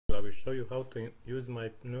will show you how to use my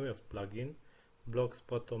newest plugin,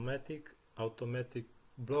 Blogspotomatic, automatic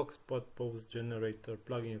Blogspot post generator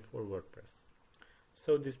plugin for WordPress.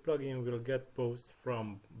 So this plugin will get posts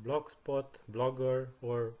from Blogspot, Blogger,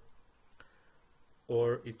 or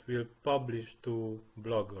it will publish to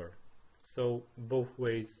Blogger. So both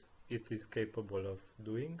ways it is capable of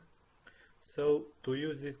doing. So to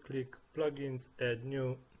use it, click Plugins, Add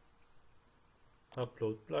New,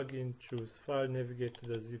 Upload Plugin, choose File, navigate to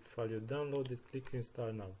the zip file you downloaded, click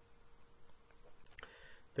Install Now.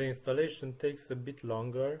 The installation takes a bit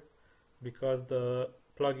longer because the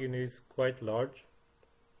plugin is quite large.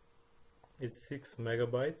 It's 6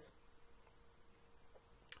 megabytes.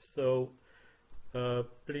 So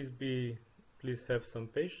please have some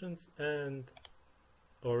patience, and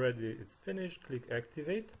already it's finished. Click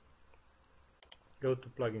Activate. Go to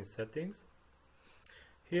Plugin Settings.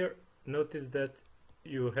 Here notice that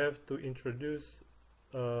you have to introduce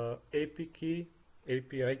API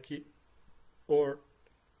key or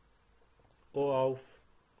OAuth,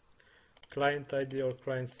 client ID or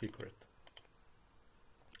client secret.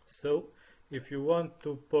 So if you want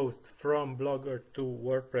to post from Blogger to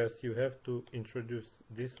WordPress, you have to introduce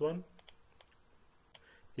this one.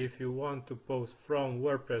 If you want to post from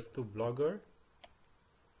WordPress to Blogger,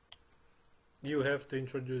 you have to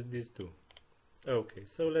introduce these two. Okay,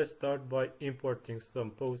 so let's start by importing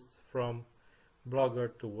some posts from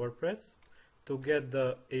Blogger to WordPress. To get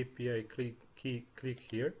the API key, click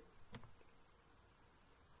here.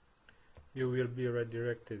 You will be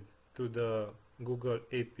redirected to the Google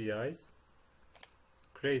APIs.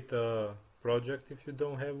 Create a project if you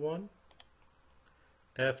don't have one.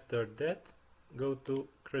 After that, go to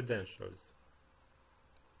Credentials.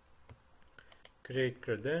 Create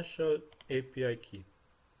credential, API key.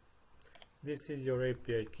 This is your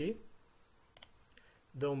API key.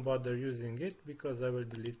 Don't bother using it because I will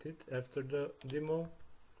delete it after the demo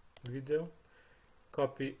video.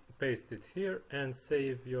 Copy, paste it here and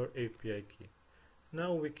save your API key.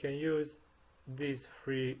 Now we can use these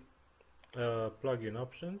free plugin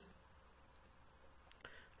options.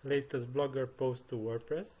 Latest Blogger post to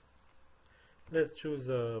WordPress. Let's choose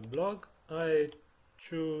a blog. I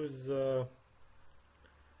choose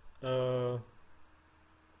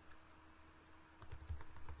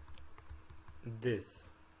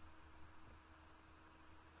this.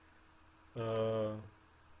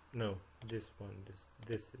 No, this one.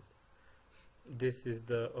 This is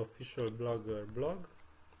the official Blogger blog.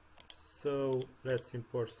 So let's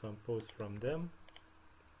import some posts from them.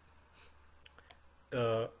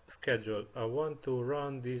 Schedule. I want to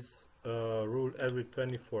run this rule every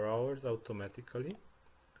 24 hours automatically.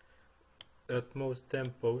 At most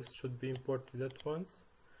 10 posts should be imported at once.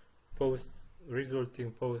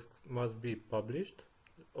 Resulting post must be published,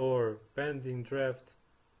 or pending, draft,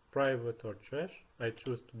 private or trash. I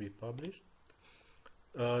choose to be published.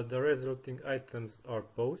 The resulting items are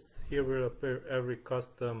posts. Here will appear every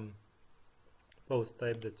custom post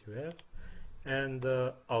type that you have and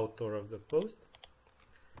the author of the post.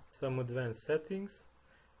 Some advanced settings.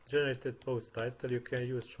 Generated post title. You can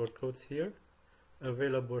use shortcodes here.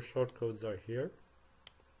 Available shortcodes are here.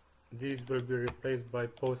 These will be replaced by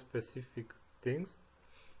post specific things.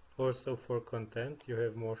 Also for content you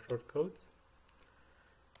have more shortcodes.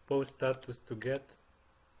 Post status to get.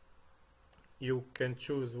 You can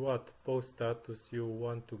choose what post status you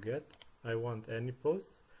want to get. I want any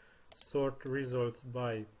posts. Sort results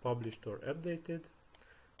by published or updated.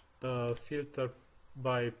 Filter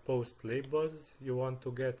by post labels. You want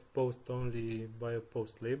to get post only by a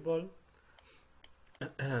post label.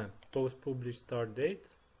 Post publish start date,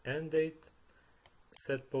 end date.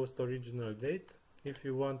 Set post original date. If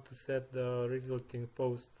you want to set the resulting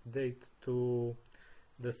post date to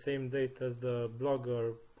the same date as the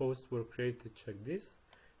Blogger posts were created, check this.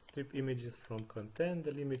 Strip images from content,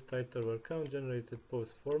 delimit title or count, generated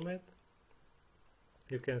post format.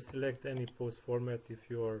 You can select any post format if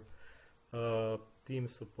your team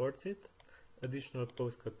supports it. Additional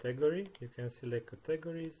post category, you can select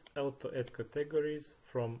categories. Auto add categories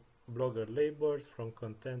from Blogger labels, from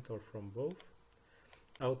content or from both.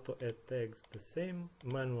 Auto add tags the same.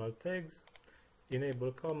 Manual tags.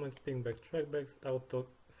 Enable comments, pingback, trackbacks. Auto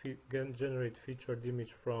generate featured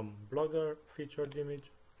image from Blogger featured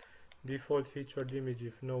image. Default featured image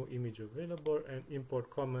if no image available, and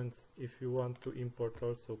import comments if you want to import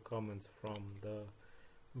also comments from the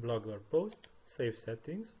Blogger post. Save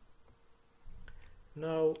settings.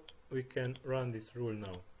 Now we can run this rule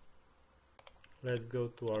now. Let's go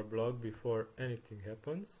to our blog before anything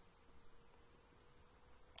happens,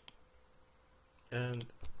 and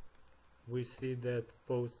we see that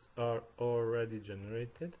posts are already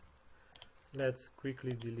generated. Let's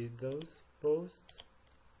quickly delete those posts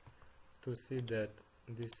to see that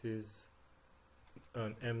this is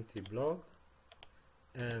an empty blog,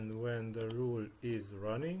 and when the rule is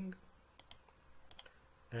running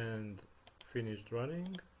and finished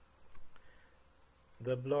running,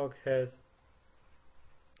 the blog has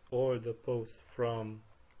all the posts from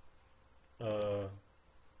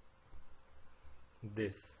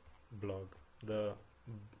this blog, the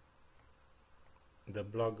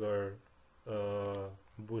blogger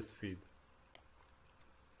boost feed.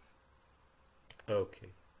 Okay,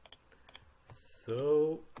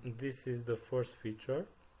 so this is the first feature.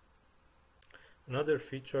 Another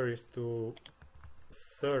feature is to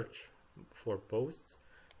search for posts.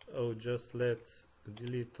 Oh, just let's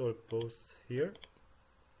delete all posts here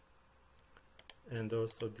and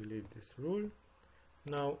also delete this rule.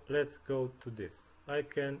 Now let's go to this. I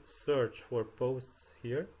can search for posts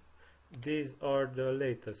here. These are the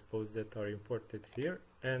latest posts that are imported here,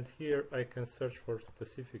 and here I can search for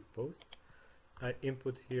specific posts. I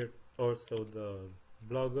input here also the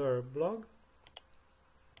blogger blog,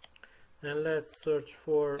 and let's search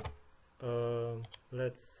for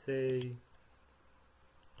let's say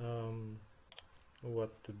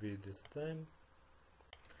what to be this time,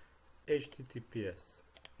 HTTPS,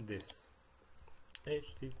 this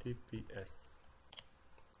HTTPS.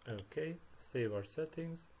 Okay, save our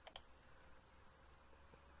settings.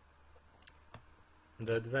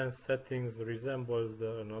 The advanced settings resembles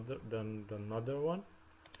the another one.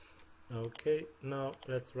 Okay, now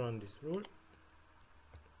let's run this rule.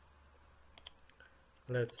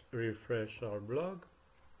 Let's refresh our blog.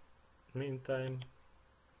 Meantime,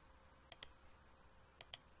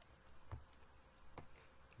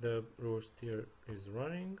 the rule still is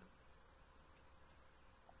running,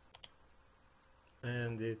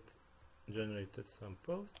 and it generated some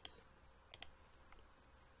posts.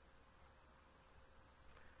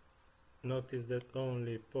 Notice that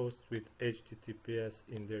only posts with HTTPS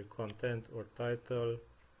in their content or title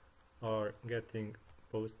are getting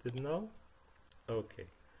posted now. Okay,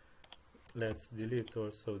 let's delete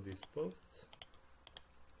also these posts.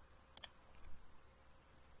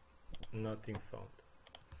 Nothing found.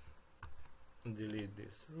 Delete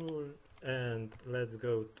this rule, and let's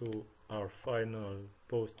go to our final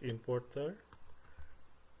post importer.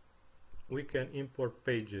 We can import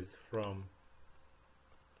pages from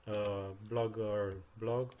blogger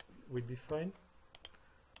blog we define.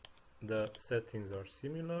 The settings are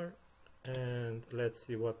similar, and let's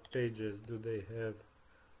see what pages do they have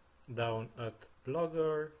down at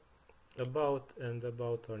blogger, about, and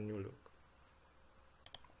about our new look.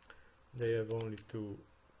 They have only 2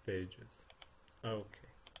 pages. Okay,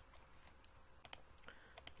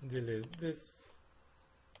 delete this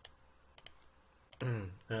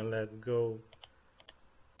and let's go.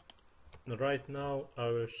 Right now I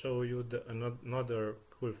will show you another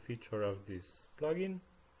cool feature of this plugin,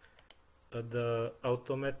 the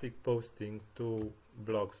automatic posting to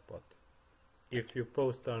Blogspot. If you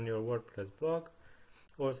post on your WordPress blog,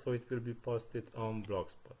 also it will be posted on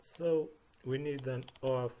Blogspot. So we need an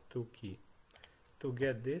OAuth2 key. To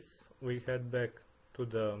get this, we head back to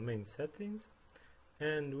the main settings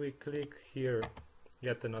and we click here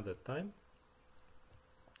yet another time.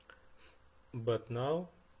 But now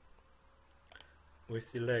we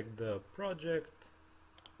select the project,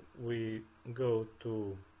 we go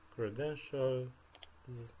to credentials,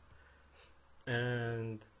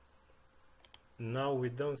 and now we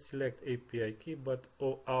don't select API key but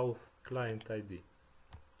OAuth client ID.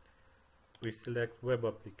 We select web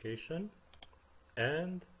application,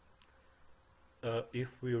 and if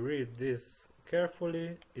we read this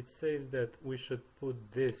carefully, it says that we should put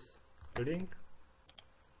this link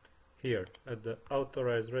here at the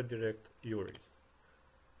authorized redirect URIs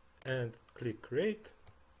and click create.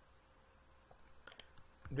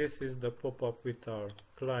 This is the pop-up with our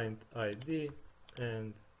client ID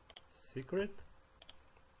and secret.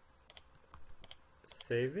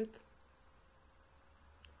 Save it,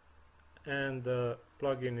 and the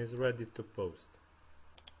plugin is ready to post.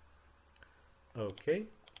 Okay,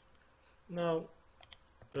 now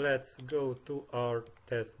let's go to our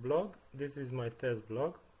test blog. This is my test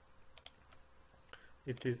blog.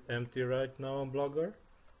 It is empty right now on Blogger.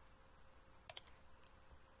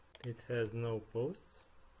 It has no posts.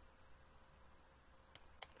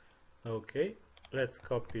 Okay, let's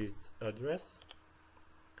copy its address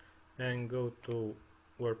and go to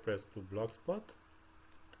WordPress to Blogspot.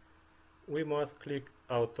 We must click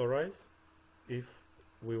authorize if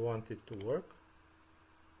we want it to work.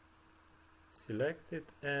 Select it,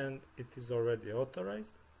 and it is already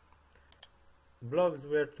authorized. Blogs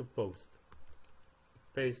where to post.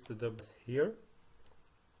 paste the here.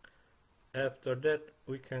 After that,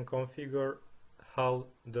 we can configure how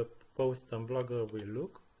the post on Blogger will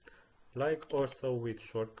look, like also with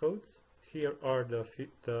shortcodes. Here are the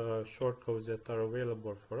shortcodes that are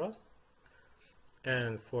available for us,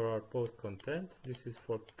 and for our post content, this is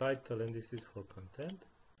for title and this is for content.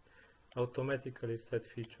 Automatically set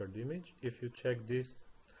featured image. If you check this,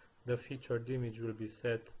 the featured image will be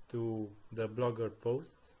set to the Blogger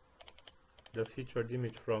posts, the featured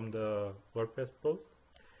image from the WordPress post.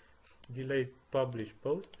 Delayed publish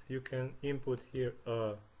post, you can input here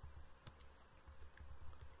a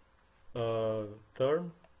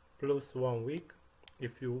term plus 1 week.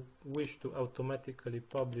 If you wish to automatically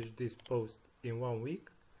publish this post in 1 week,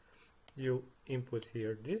 you input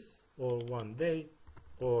here this, or 1 day,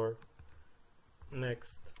 or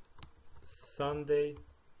next Sunday.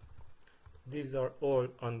 These are all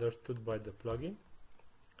understood by the plugin.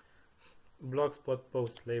 Blogspot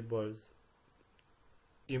post labels,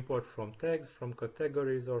 import from tags, from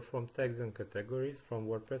categories, or from tags and categories from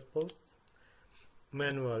WordPress posts.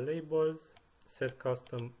 Manual labels, set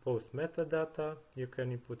custom post metadata, you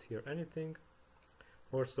can input here anything.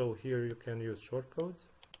 Also here you can use shortcodes.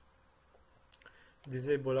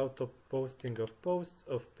 Disable auto posting of posts,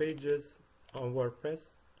 of pages on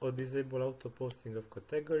WordPress, or disable auto posting of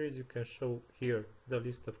categories. You can show here the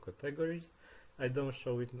list of categories. I don't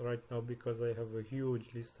show it right now because I have a huge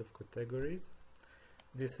list of categories.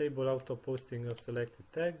 Disable auto posting of selected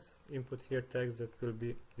tags. Input here tags that will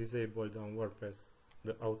be disabled on WordPress,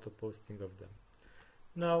 the auto posting of them.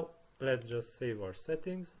 Now let's just save our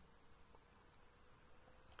settings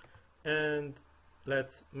and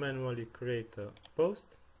let's manually create a post.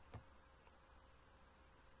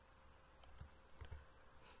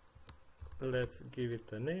 Let's give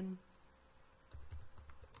it a name.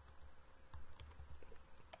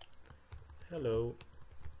 Hello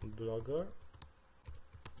Blogger,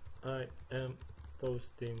 I am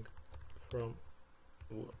posting from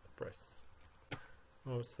WordPress.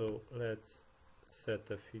 Also, let's set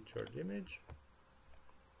a featured image.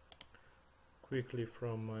 Quickly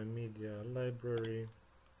from my media library,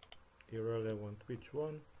 irrelevant which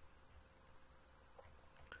one,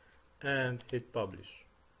 and hit publish.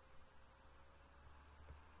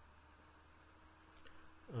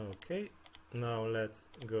 Okay, now let's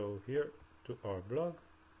go here to our blog,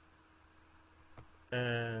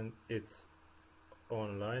 and it's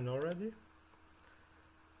online already.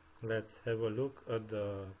 Let's have a look at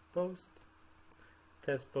the post.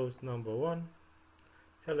 Test post number 1.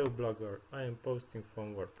 Hello Blogger, I am posting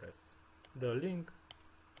from WordPress. The link.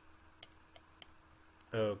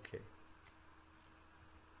 Okay.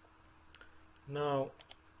 Now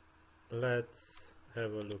let's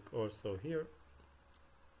have a look also here.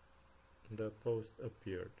 The post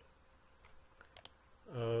appeared.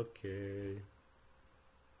 Okay.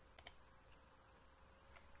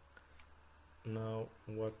 Now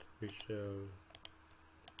what we shall...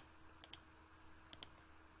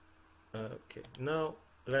 Okay, now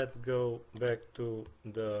let's go back to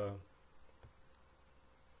the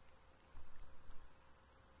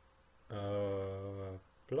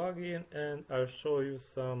plugin, and I'll show you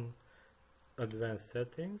some advanced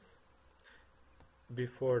settings.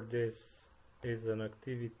 Before this is an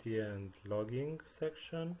activity and logging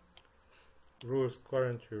section. Rules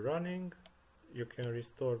currently running. You can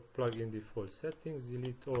restore plugin default settings,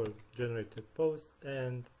 delete all generated posts,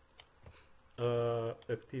 and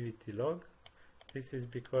activity log. This is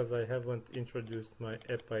because I haven't introduced my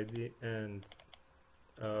app ID and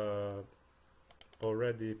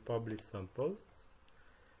already published some posts.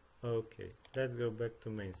 Okay, let's go back to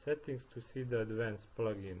main settings to see the advanced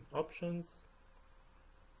plugin options.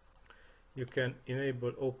 You can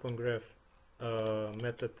enable Open Graph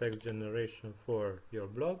meta text generation for your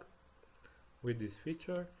blog with this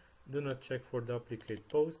feature. Do not check for duplicate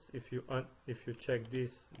posts. If you check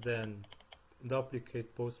this, then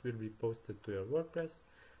duplicate posts will be posted to your WordPress.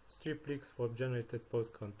 Strip links for generated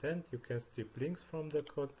post content. You can strip links from the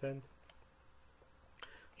content.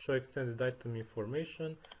 Show extended item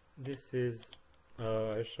information. This is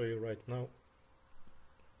I'll show you right now.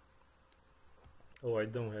 Oh, I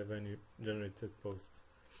don't have any generated posts.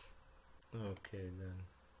 Okay,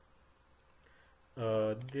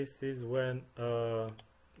 then this is when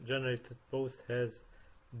generated post has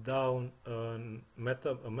down a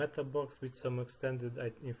meta box with some extended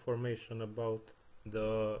information about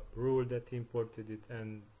the rule that imported it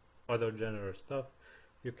and other general stuff.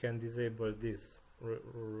 You can disable this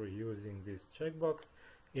using this checkbox.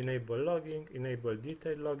 Enable logging, enable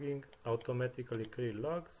detailed logging, automatically create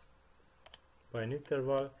logs by an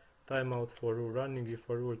interval, timeout for rule running. If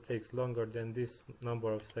a rule takes longer than this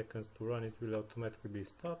number of seconds to run, it will automatically be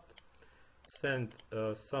stopped. Send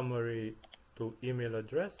a summary to email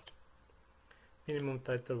address. Minimum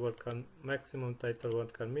title word count, maximum title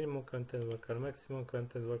word count, minimum content word count, maximum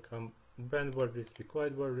content word count, banned word list,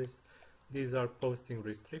 required word list. These are posting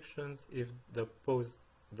restrictions. If the post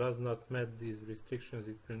does not meet these restrictions,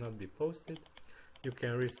 it will not be posted. You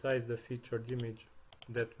can resize the featured image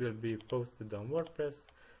that will be posted on WordPress.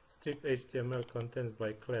 Strip HTML contents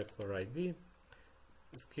by class or ID.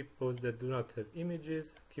 Skip posts that do not have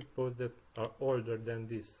images. Keep posts that are older than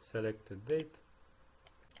this selected date.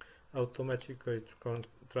 Automatically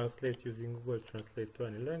translate using Google Translate to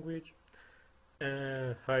any language.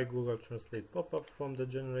 And hide Google Translate pop-up from the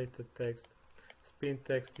generated text. Spin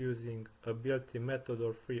text using a built-in method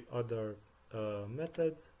or free other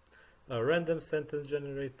methods. A random sentence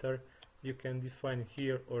generator. You can define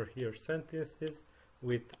here or here sentences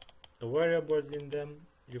with variables in them.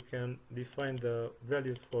 You can define the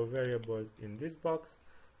values for variables in this box,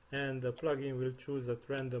 and the plugin will choose at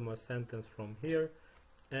random a sentence from here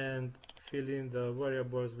and fill in the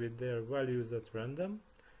variables with their values at random.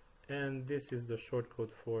 And this is the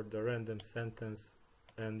shortcode for the random sentence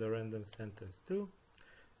and the random sentence too,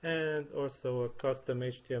 and also a custom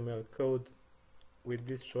HTML code with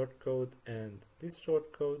this shortcode and this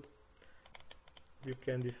shortcode. You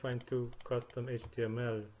can define two custom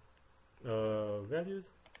HTML values,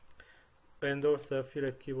 and also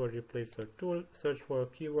affiliate keyword replacer tool. Search for a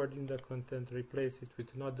keyword in the content, replace it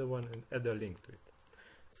with another one, and add a link to it.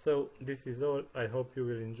 So this is all. I hope you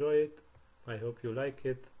will enjoy it. I hope you like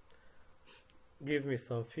it. Give me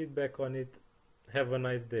some feedback on it. Have a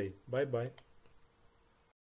nice day. Bye bye.